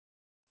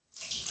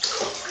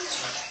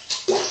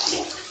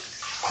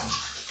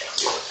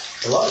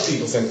A lot of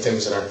people think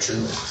things that aren't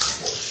true.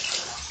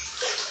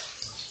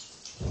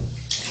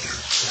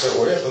 Is that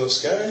way up in the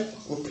sky?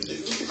 Whoop-a-doo.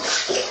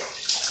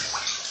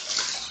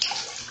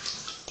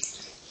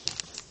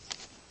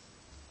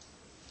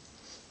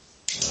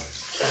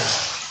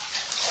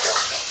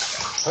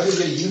 How do you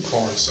get a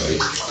U-porn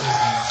site?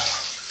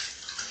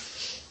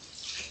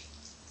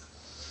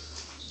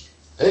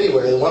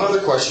 Anyway, one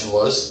other question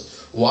was,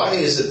 why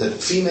is it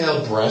that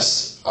female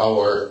breasts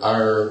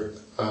are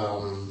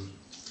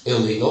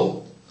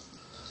illegal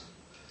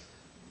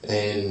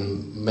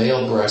and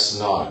male breasts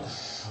not?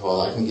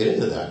 Well, I can get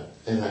into that.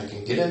 And I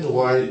can get into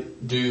why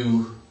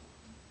do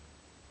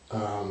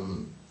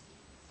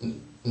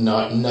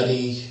not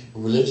nutty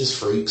religious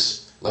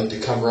freaks like to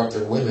cover up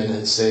their women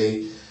and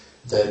say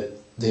that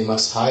they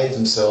must hide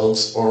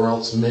themselves or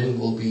else men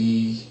will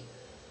be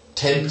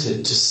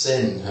tempted to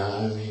sin.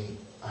 I mean,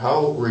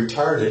 how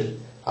retarded,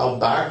 how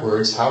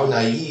backwards, how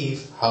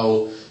naive,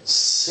 how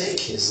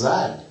sick is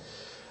that?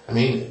 I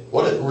mean,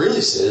 what it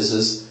really says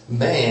is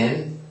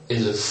man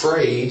is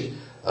afraid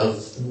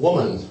of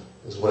woman,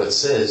 is what it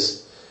says.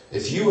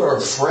 If you are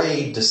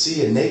afraid to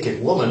see a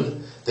naked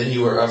woman, then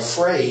you are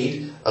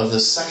afraid of the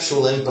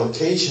sexual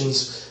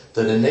implications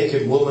that a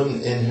naked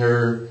woman in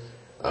her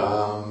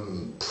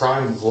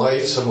prime of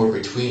life, somewhere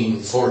between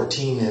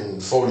 14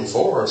 and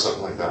 44 or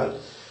something like that,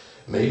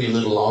 maybe a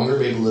little longer,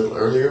 maybe a little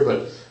earlier,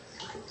 but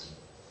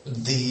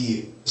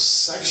the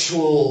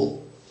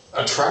sexual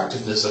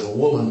attractiveness of a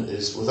woman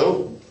is,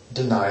 without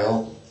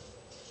denial,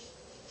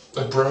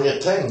 a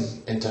brilliant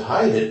thing, and to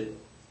hide it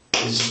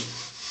is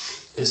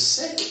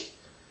sick.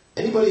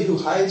 Anybody who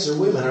hides their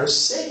women are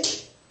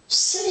sick,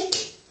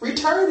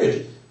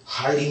 retarded.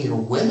 Hiding your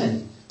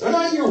women. They're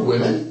not your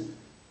women.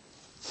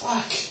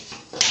 Fuck.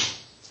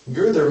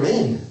 You're their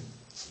men.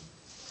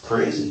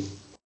 Crazy.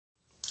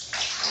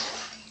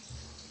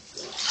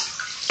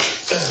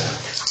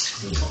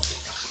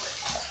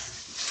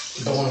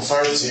 Bona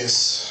fides,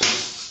 yes.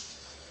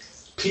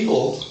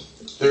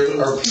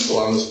 There are people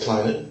on this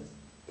planet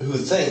who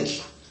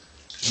think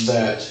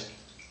that,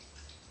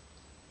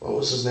 what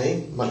was his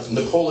name?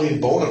 Napoleon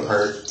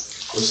Bonaparte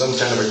was some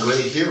kind of a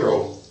great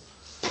hero.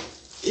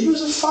 He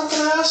was a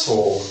fucking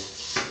asshole.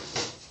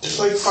 Just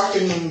like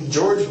fucking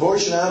George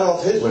Bush and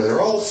Adolf Hitler.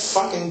 They're all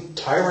fucking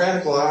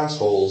tyrannical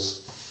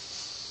assholes.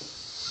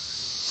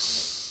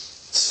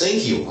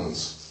 Stinky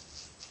ones.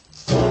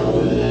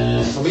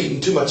 I'm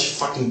eating too much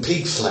fucking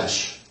pig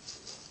flesh.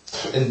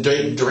 And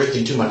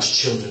drinking too much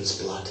children's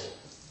blood.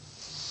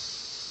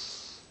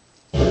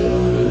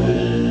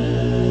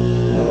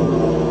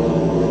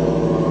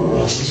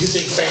 You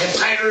think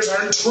vampires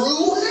aren't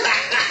true?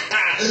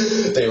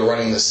 They were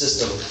running the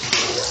system.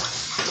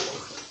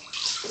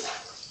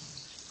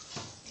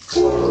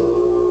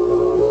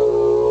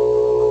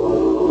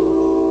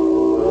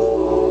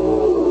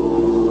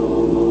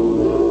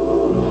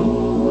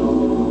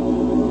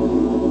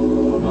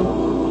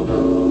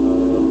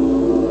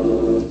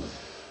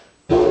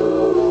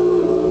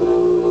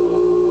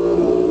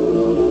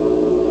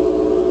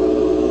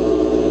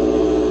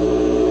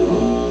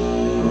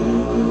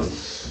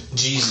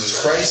 Jesus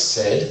Christ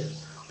said,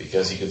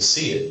 because he could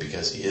see it,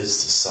 because he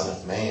is the Son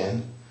of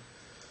Man,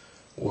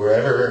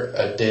 wherever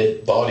a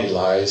dead body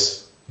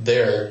lies,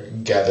 there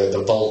gather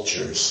the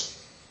vultures.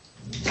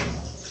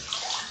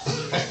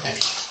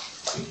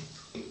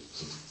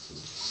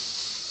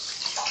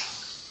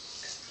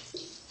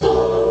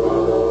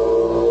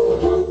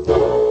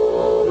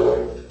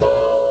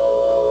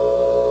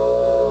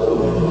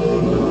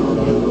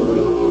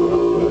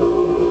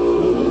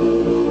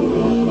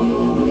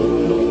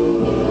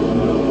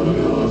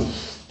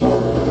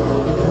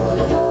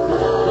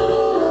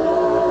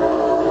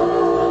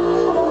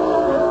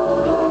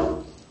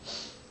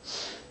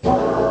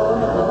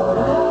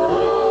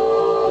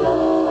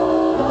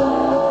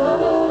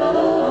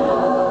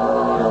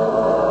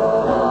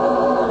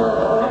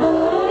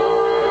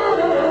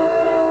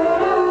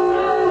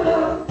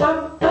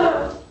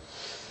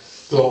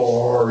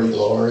 Glory,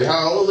 glory,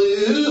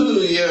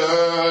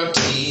 hallelujah.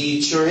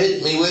 Teacher,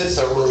 hit me with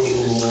a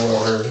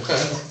ruler.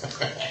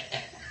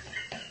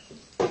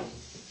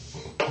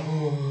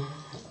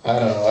 I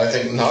don't know. I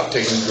think not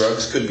taking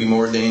drugs could be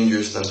more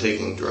dangerous than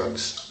taking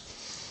drugs.